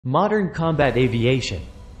Modern combat aviation.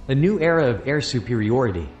 A new era of air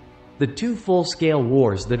superiority. The two full-scale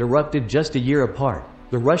wars that erupted just a year apart,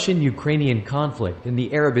 the Russian-Ukrainian conflict and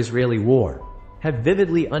the Arab-Israeli war, have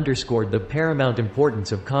vividly underscored the paramount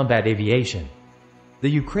importance of combat aviation. The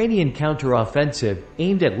Ukrainian counteroffensive,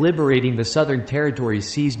 aimed at liberating the southern territories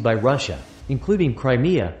seized by Russia, including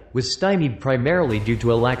Crimea, was stymied primarily due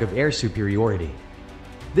to a lack of air superiority.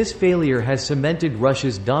 This failure has cemented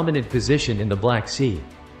Russia's dominant position in the Black Sea.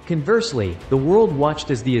 Conversely, the world watched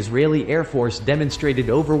as the Israeli Air Force demonstrated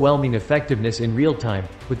overwhelming effectiveness in real time,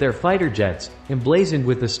 with their fighter jets, emblazoned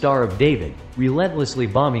with the Star of David, relentlessly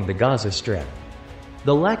bombing the Gaza Strip.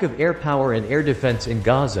 The lack of air power and air defense in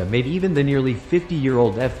Gaza made even the nearly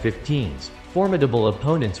 50-year-old F-15s formidable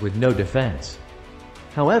opponents with no defense.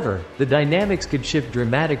 However, the dynamics could shift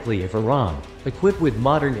dramatically if Iran, equipped with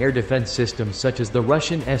modern air defense systems such as the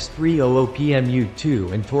Russian S-300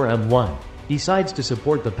 PMU-2 and Tor M1, decides to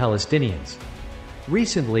support the Palestinians.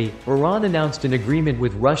 Recently, Iran announced an agreement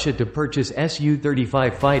with Russia to purchase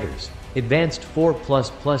Su-35 fighters, advanced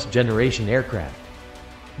 4++ generation aircraft.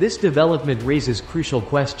 This development raises crucial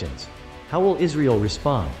questions. How will Israel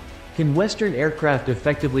respond? Can Western aircraft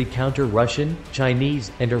effectively counter Russian,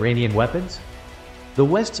 Chinese, and Iranian weapons? The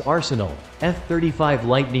West's arsenal, F-35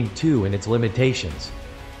 Lightning II and its limitations.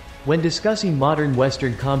 When discussing modern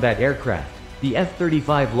Western combat aircraft, the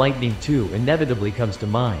F-35 Lightning II inevitably comes to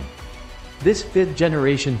mind. This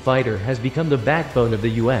fifth-generation fighter has become the backbone of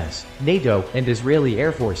the US, NATO, and Israeli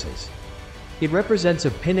air forces. It represents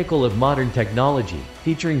a pinnacle of modern technology,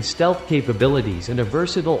 featuring stealth capabilities and a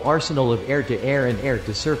versatile arsenal of air-to-air and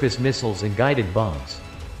air-to-surface missiles and guided bombs.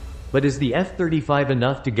 But is the F-35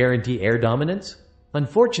 enough to guarantee air dominance?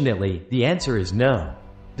 Unfortunately, the answer is no.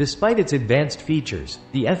 Despite its advanced features,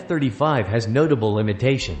 the F-35 has notable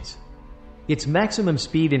limitations. Its maximum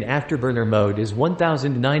speed in afterburner mode is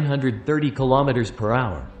 1,930 km per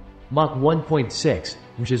hour, Mach 1.6,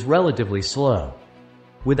 which is relatively slow.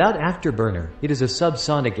 Without afterburner, it is a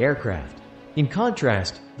subsonic aircraft. In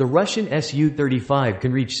contrast, the Russian Su-35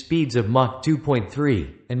 can reach speeds of Mach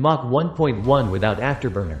 2.3 and Mach 1.1 without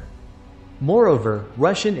afterburner. Moreover,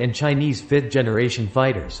 Russian and Chinese fifth-generation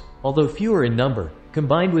fighters, although fewer in number,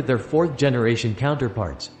 combined with their fourth-generation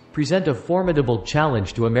counterparts, present a formidable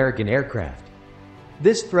challenge to American aircraft.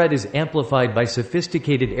 This threat is amplified by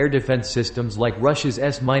sophisticated air defense systems like Russia's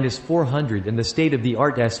S-400 and the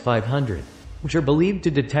state-of-the-art S-500, which are believed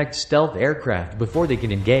to detect stealth aircraft before they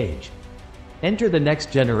can engage. Enter the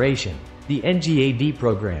next generation, the NGAD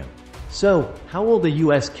program. So, how will the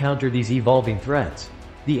US counter these evolving threats?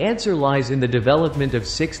 The answer lies in the development of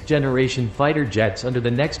sixth-generation fighter jets under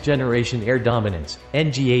the Next Generation Air Dominance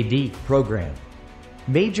 (NGAD) program.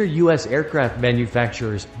 Major U.S. aircraft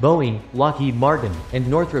manufacturers, Boeing, Lockheed Martin, and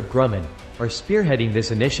Northrop Grumman, are spearheading this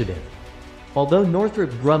initiative. Although Northrop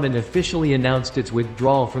Grumman officially announced its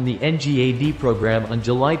withdrawal from the NGAD program on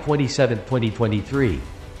July 27, 2023,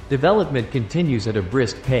 development continues at a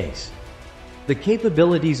brisk pace. The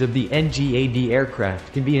capabilities of the NGAD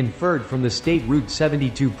aircraft can be inferred from the State Route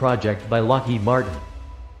 72 project by Lockheed Martin.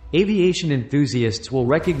 Aviation enthusiasts will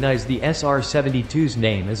recognize the SR-72's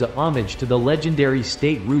name as a homage to the legendary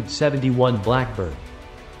State Route 71 Blackbird.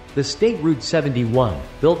 The State Route 71,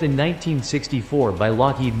 built in 1964 by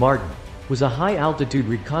Lockheed Martin, was a high-altitude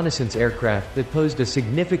reconnaissance aircraft that posed a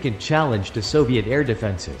significant challenge to Soviet air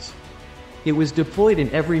defenses. It was deployed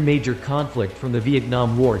in every major conflict from the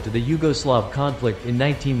Vietnam War to the Yugoslav conflict in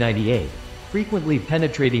 1998, frequently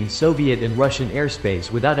penetrating Soviet and Russian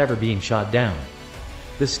airspace without ever being shot down.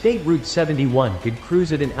 The State Route 71 could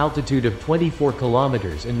cruise at an altitude of 24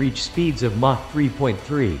 kilometers and reach speeds of Mach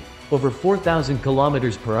 3.3, over 4,000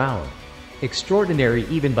 kilometers per hour. Extraordinary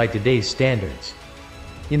even by today's standards.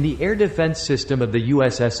 In the air defense system of the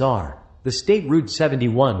USSR, the State Route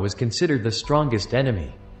 71 was considered the strongest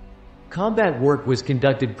enemy. Combat work was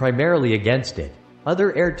conducted primarily against it.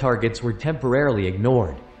 Other air targets were temporarily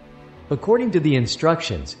ignored. According to the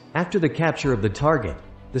instructions, after the capture of the target,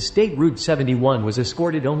 the State Route 71 was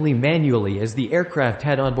escorted only manually as the aircraft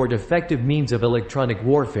had on board effective means of electronic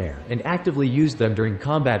warfare and actively used them during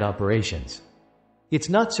combat operations. It's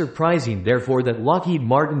not surprising, therefore, that Lockheed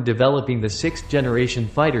Martin developing the sixth-generation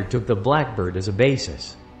fighter took the Blackbird as a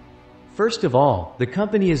basis. First of all, the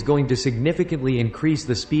company is going to significantly increase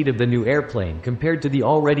the speed of the new airplane compared to the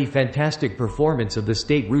already fantastic performance of the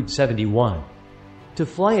State Route 71. To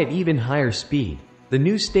fly at even higher speed, the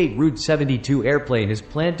new State Route 72 airplane is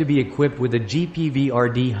planned to be equipped with a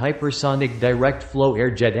GPVRD hypersonic direct flow air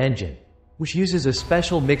jet engine, which uses a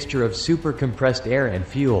special mixture of super compressed air and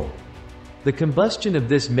fuel. The combustion of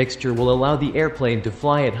this mixture will allow the airplane to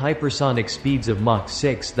fly at hypersonic speeds of Mach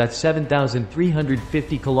 6, that's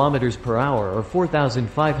 7,350 km per hour or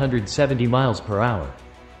 4,570 miles per hour.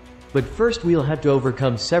 But first we'll have to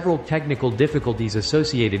overcome several technical difficulties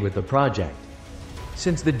associated with the project.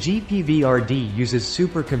 Since the GPVRD uses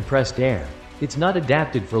super compressed air, it's not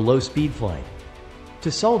adapted for low-speed flight. To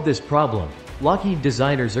solve this problem, Lockheed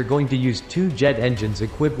designers are going to use two jet engines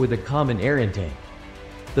equipped with a common air intake.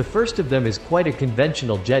 The first of them is quite a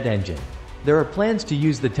conventional jet engine. There are plans to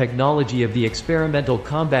use the technology of the experimental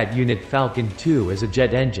combat unit Falcon 2 as a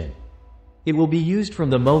jet engine. It will be used from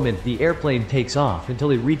the moment the airplane takes off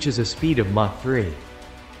until it reaches a speed of Mach 3.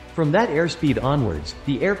 From that airspeed onwards,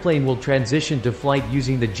 the airplane will transition to flight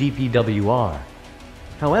using the GPWR.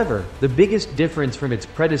 However, the biggest difference from its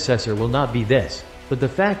predecessor will not be this, but the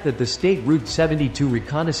fact that the State Route 72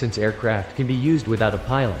 reconnaissance aircraft can be used without a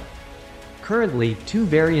pilot. Currently, two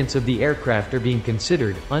variants of the aircraft are being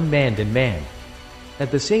considered, unmanned and manned.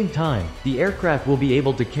 At the same time, the aircraft will be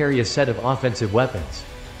able to carry a set of offensive weapons.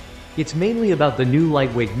 It's mainly about the new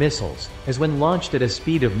lightweight missiles, as when launched at a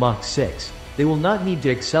speed of Mach 6, they will not need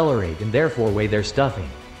to accelerate and therefore weigh their stuffing.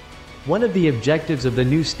 One of the objectives of the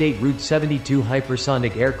new State Route 72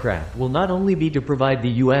 hypersonic aircraft will not only be to provide the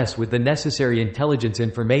U.S. with the necessary intelligence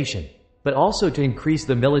information, but also to increase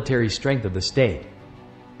the military strength of the state.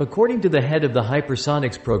 According to the head of the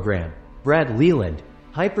hypersonics program, Brad Leland,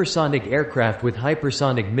 hypersonic aircraft with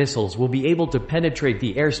hypersonic missiles will be able to penetrate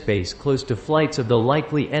the airspace close to flights of the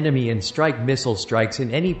likely enemy and strike missile strikes in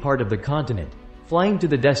any part of the continent, flying to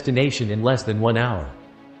the destination in less than 1 hour.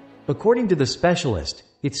 According to the specialist,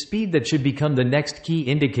 it's speed that should become the next key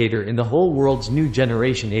indicator in the whole world's new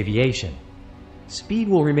generation aviation. Speed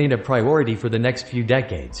will remain a priority for the next few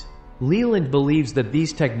decades. Leland believes that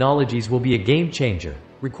these technologies will be a game changer,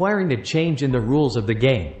 requiring a change in the rules of the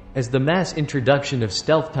game, as the mass introduction of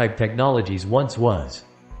stealth-type technologies once was.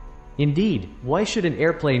 Indeed, why should an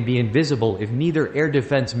airplane be invisible if neither air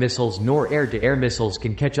defense missiles nor air-to-air missiles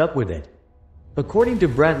can catch up with it? According to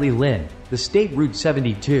Bradley Lind, the State Route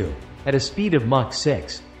 72, at a speed of Mach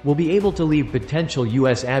 6, will be able to leave potential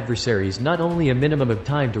U.S. adversaries not only a minimum of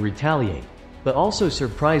time to retaliate, but also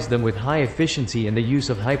surprise them with high efficiency in the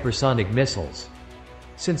use of hypersonic missiles.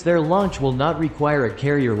 Since their launch will not require a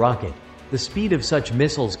carrier rocket, the speed of such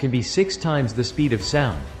missiles can be 6 times the speed of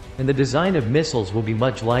sound, and the design of missiles will be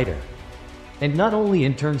much lighter. And not only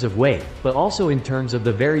in terms of weight, but also in terms of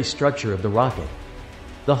the very structure of the rocket.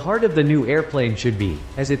 The heart of the new airplane should be,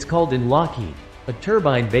 as it's called in Lockheed, a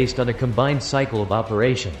turbine based on a combined cycle of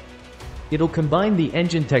operation. It'll combine the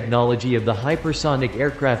engine technology of the hypersonic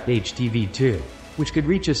aircraft HTV-2, which could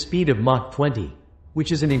reach a speed of Mach 20,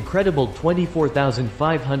 which is an incredible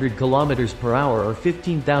 24,500 km per hour or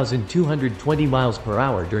 15,220 miles per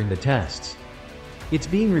hour during the tests. It's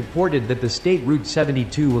being reported that the State Route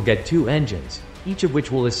 72 will get 2 engines, each of which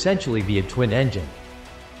will essentially be a twin engine.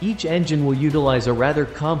 Each engine will utilize a rather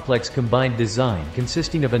complex combined design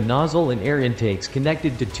consisting of a nozzle and air intakes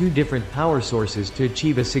connected to 2 different power sources to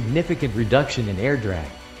achieve a significant reduction in air drag.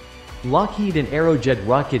 Lockheed and Aerojet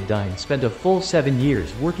Rocketdyne spent a full 7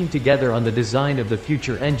 years working together on the design of the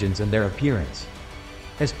future engines and their appearance.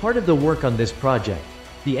 As part of the work on this project,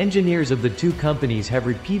 the engineers of the 2 companies have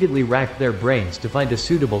repeatedly racked their brains to find a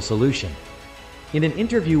suitable solution. In an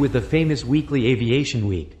interview with the famous weekly Aviation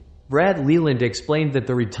Week, Brad Leland explained that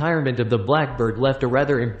the retirement of the Blackbird left a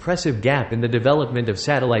rather impressive gap in the development of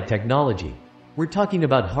satellite technology. We're talking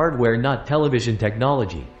about hardware, not television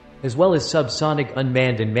technology, as well as subsonic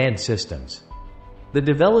unmanned and manned systems. The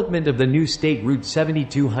development of the new State Route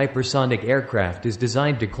 72 hypersonic aircraft is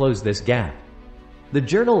designed to close this gap. The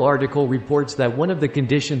journal article reports that one of the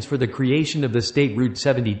conditions for the creation of the State Route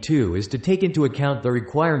 72 is to take into account the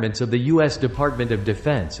requirements of the U.S. Department of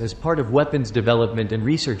Defense as part of weapons development and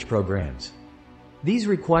research programs. These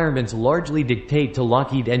requirements largely dictate to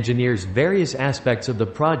Lockheed engineers various aspects of the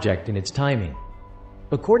project and its timing.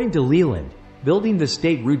 According to Leland, building the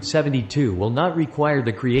State Route 72 will not require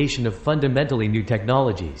the creation of fundamentally new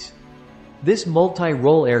technologies. This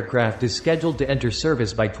multi-role aircraft is scheduled to enter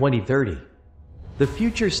service by 2030. The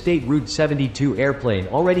future State Route 72 airplane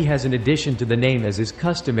already has an addition to the name, as is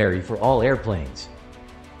customary for all airplanes.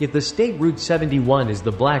 If the State Route 71 is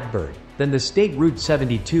the Blackbird, then the State Route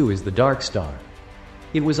 72 is the Dark Star.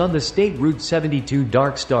 It was on the State Route 72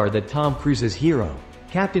 Dark Star that Tom Cruise's hero,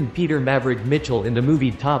 Captain Peter Maverick Mitchell in the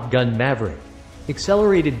movie Top Gun Maverick,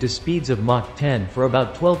 accelerated to speeds of Mach 10 for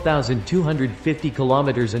about 12,250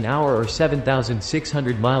 km an hour or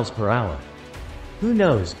 7,600 miles per hour. Who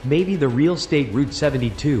knows, maybe the real State Route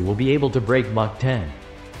 72 will be able to break Mach 10.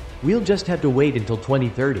 We'll just have to wait until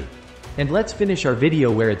 2030. And let's finish our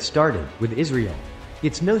video where it started, with Israel.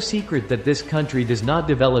 It's no secret that this country does not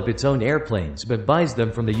develop its own airplanes but buys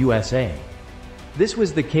them from the USA. This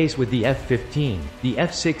was the case with the F-15, the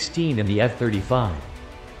F-16 and the F-35.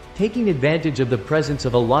 Taking advantage of the presence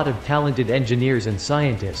of a lot of talented engineers and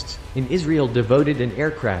scientists, in Israel devoted an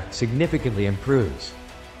aircraft significantly improves.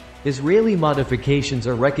 Israeli modifications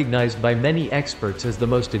are recognized by many experts as the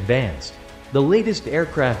most advanced. The latest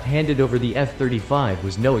aircraft handed over, the F-35,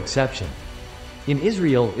 was no exception. In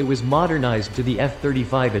Israel it was modernized to the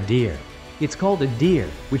F-35 Adir. It's called Adir,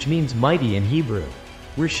 which means mighty in Hebrew.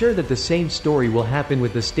 We're sure that the same story will happen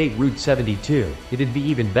with the state Route 72, it'd be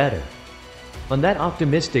even better. On that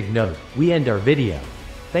optimistic note, we end our video.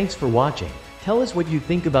 Thanks for watching. Tell us what you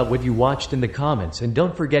think about what you watched in the comments, and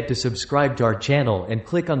don't forget to subscribe to our channel and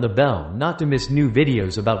click on the bell not to miss new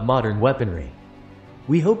videos about modern weaponry.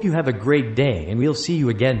 We hope you have a great day and we'll see you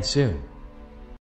again soon.